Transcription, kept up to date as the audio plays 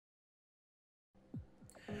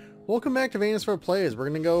Welcome back to Venus for Plays. We're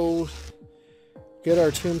gonna go get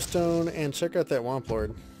our Tombstone and check out that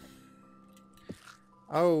Womplord.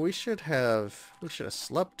 Oh, we should have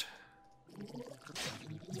slept.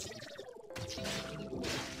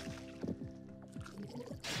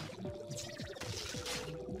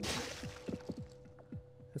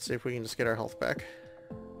 Let's see if we can just get our health back.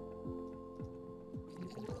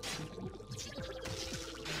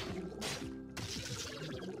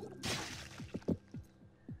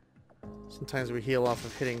 Sometimes we heal off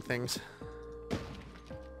of hitting things.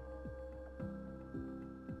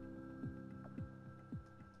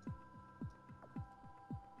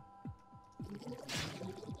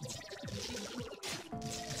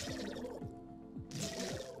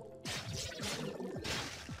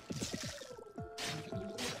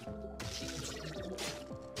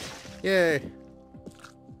 Yay!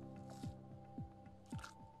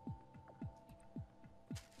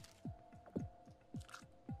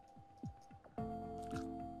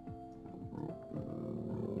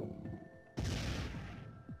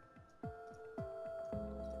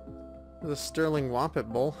 The Sterling Wampet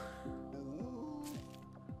Bowl.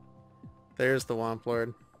 There's the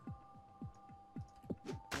Womplord.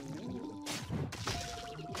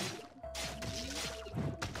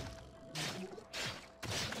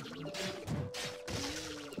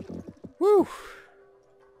 Woo!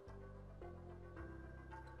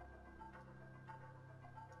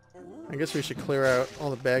 I guess we should clear out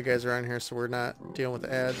all the bad guys around here so we're not dealing with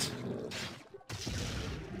ads.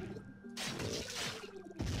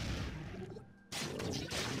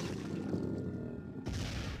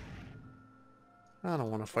 I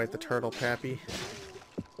don't want to fight the turtle, Pappy.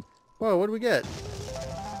 Whoa, what do we get?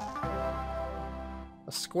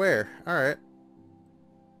 A square. Alright.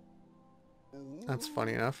 That's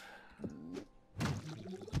funny enough.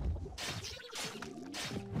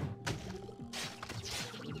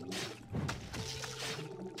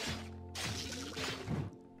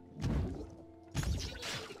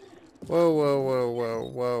 Whoa, whoa, whoa, whoa,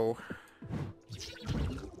 whoa.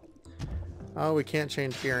 Oh, we can't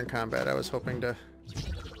change gear in combat. I was hoping to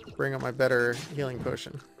bring up my better healing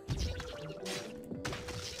potion.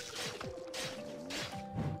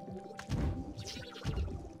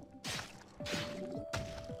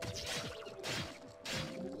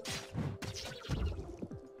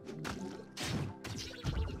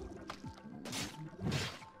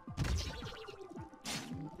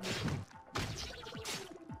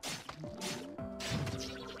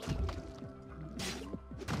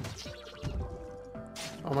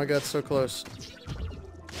 Oh my god, so close.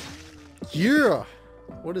 Yeah!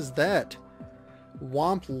 What is that?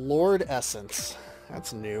 Womplord essence.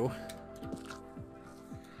 That's new.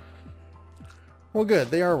 Well good,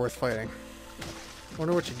 they are worth fighting.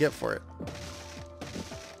 Wonder what you get for it.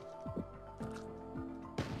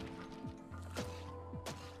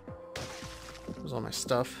 There's all my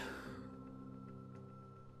stuff.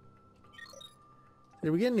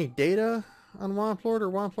 Did we get any data on Womplord or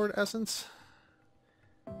Womplord essence?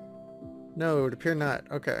 No, it would appear not.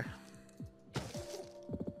 Okay.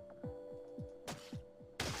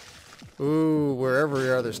 Ooh, wherever we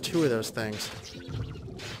are, there's two of those things.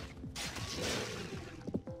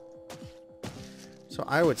 So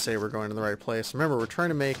I would say we're going to the right place. Remember, we're trying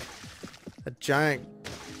to make a giant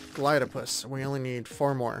glidopus. We only need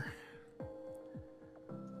 4 more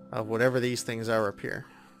of whatever these things are up here.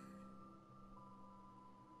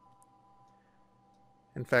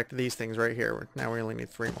 In fact, these things right here. Now we only need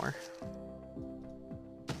 3 more.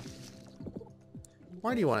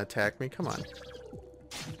 Why do you want to attack me? Come on.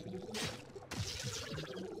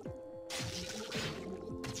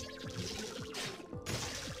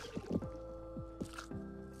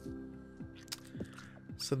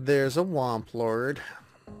 So there's a Womplord,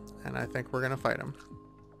 and I think we're going to fight him.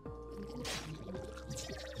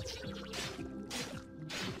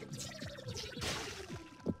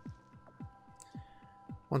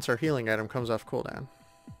 Once our healing item comes off cooldown.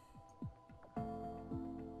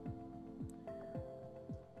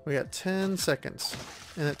 We got 10 seconds.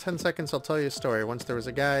 And at 10 seconds I'll tell you a story. Once there was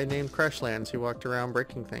a guy named Crashlands who walked around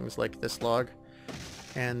breaking things like this log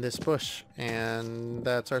and this bush. And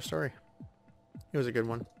that's our story. It was a good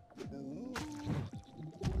one.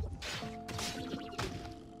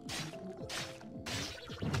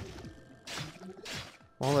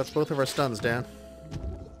 Well, that's both of our stuns down.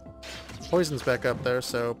 Poison's back up there,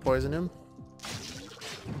 so poison him.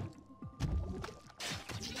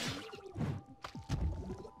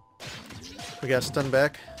 We got stun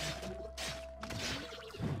back.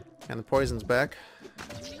 And the poison's back.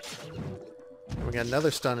 And we got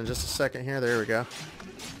another stun in just a second here. There we go.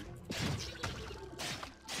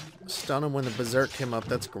 Stun him when the berserk came up.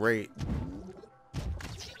 That's great.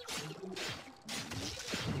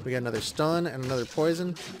 We got another stun and another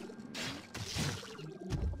poison.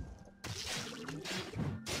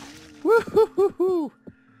 Woo-hoo-hoo-hoo!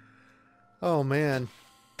 Oh, man.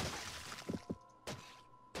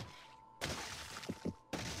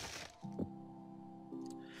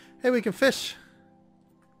 Hey, we can fish.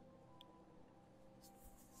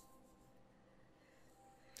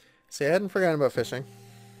 See, I hadn't forgotten about fishing.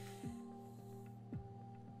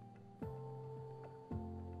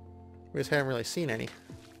 We just haven't really seen any.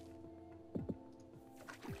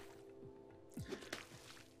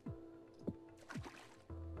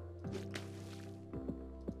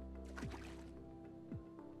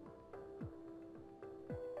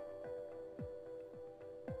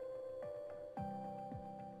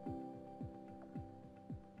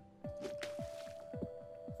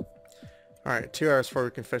 Alright, 2 hours before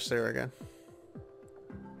we can fish there again.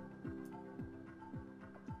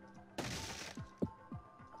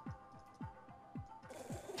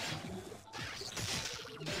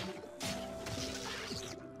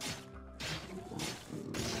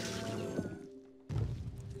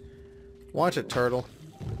 Watch it, turtle.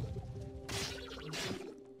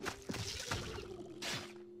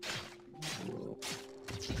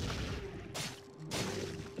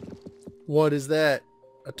 What is that?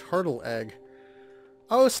 A turtle egg.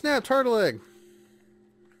 Oh snap, turtle egg.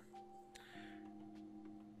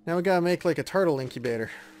 Now we gotta make like a turtle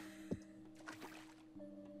incubator.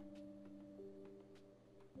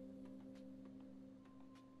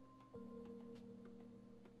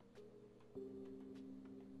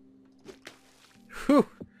 Whew.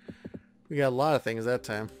 We got a lot of things that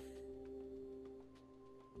time.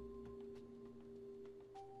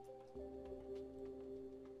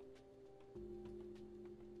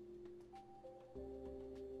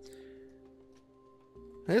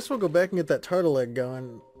 I guess we'll go back and get that turtle egg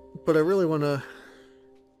going, but I really want to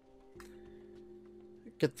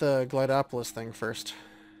get the Glidopolis thing first.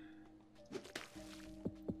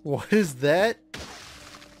 What is that?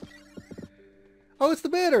 Oh, it's the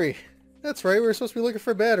battery! That's right, we were supposed to be looking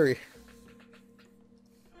for a battery.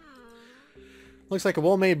 Looks like a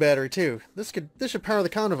well-made battery, too. This should power the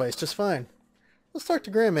comm device just fine. Let's talk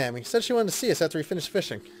to Grandmammy. Said she wanted to see us after we finished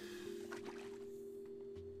fishing.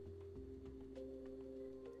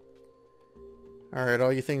 Alright,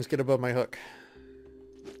 all you things get above my hook.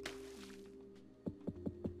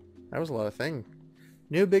 That was a lot of thing.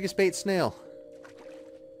 New biggest bait snail.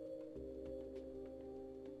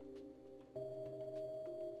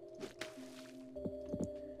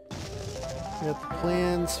 We got the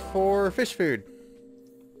plans for fish food.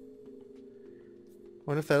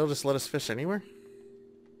 What if that'll just let us fish anywhere?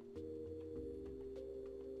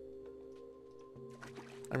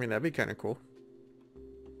 I mean, that'd be kind of cool.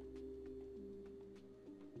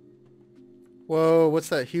 Whoa, what's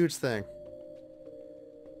that huge thing?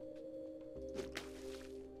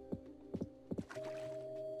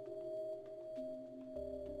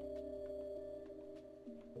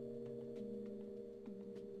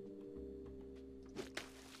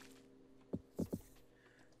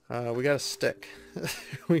 We got a stick.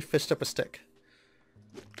 We fished up a stick.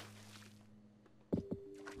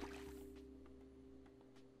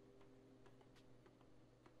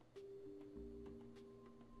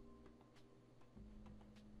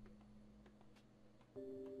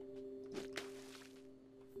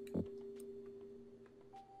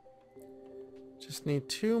 Just need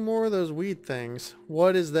 2 more of those weed things.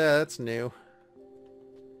 What is that? That's new.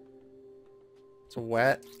 It's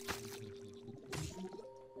wet.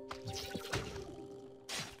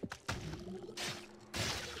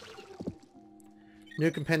 New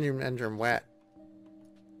compendium engine, wet.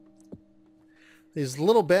 These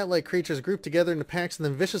little bat-like creatures group together into packs and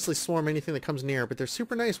then viciously swarm anything that comes near, but they're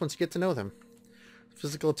super nice once you get to know them.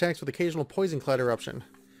 Physical attacks with occasional poison cloud eruption.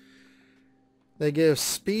 They give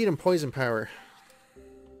speed and poison power.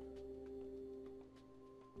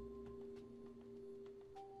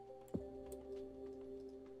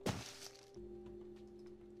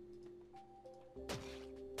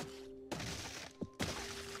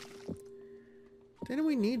 Didn't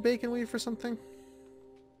we need bacon weed for something?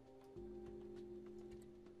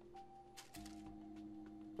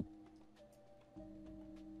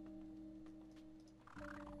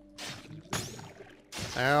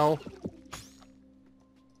 Ow.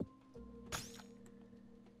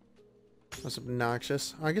 That's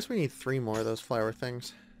obnoxious. I guess we need 3 more of those flower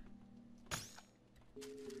things.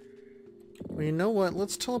 Well, you know what?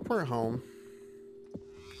 Let's teleport home.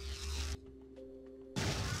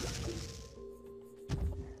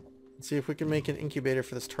 See if we can make an incubator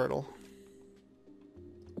for this turtle.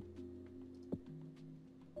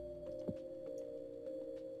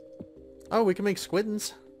 Oh, we can make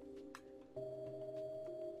squiddens.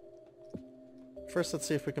 First, let's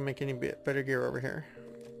see if we can make any better gear over here.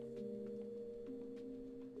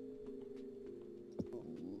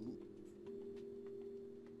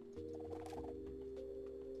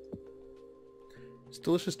 This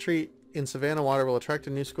delicious treat in savannah water will attract a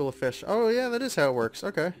new school of fish. Oh yeah, that is how it works.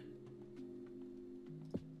 Okay.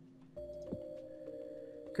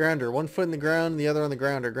 Grounder. 1 foot in the ground, the other on the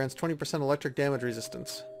grounder. Grants 20% electric damage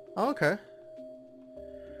resistance. Oh, okay.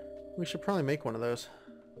 We should probably make one of those.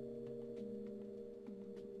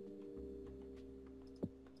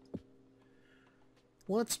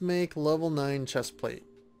 Let's make level 9 chest plate.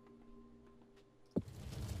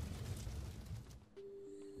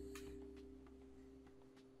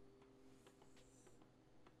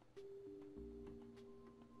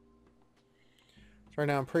 So right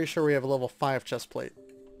now I'm pretty sure we have a level 5 chest plate.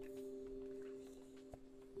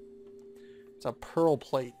 It's a pearl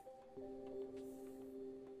plate.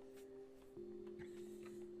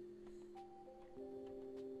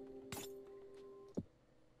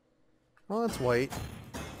 Oh, that's white.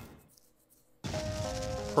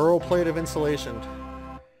 Pearl plate of insulation.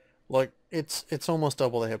 Look, it's almost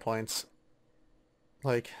double the hit points.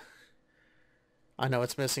 Like, I know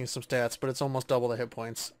it's missing some stats, but it's almost double the hit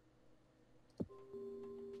points.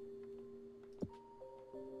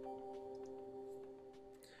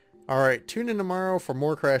 Alright, tune in tomorrow for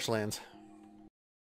more Crashlands.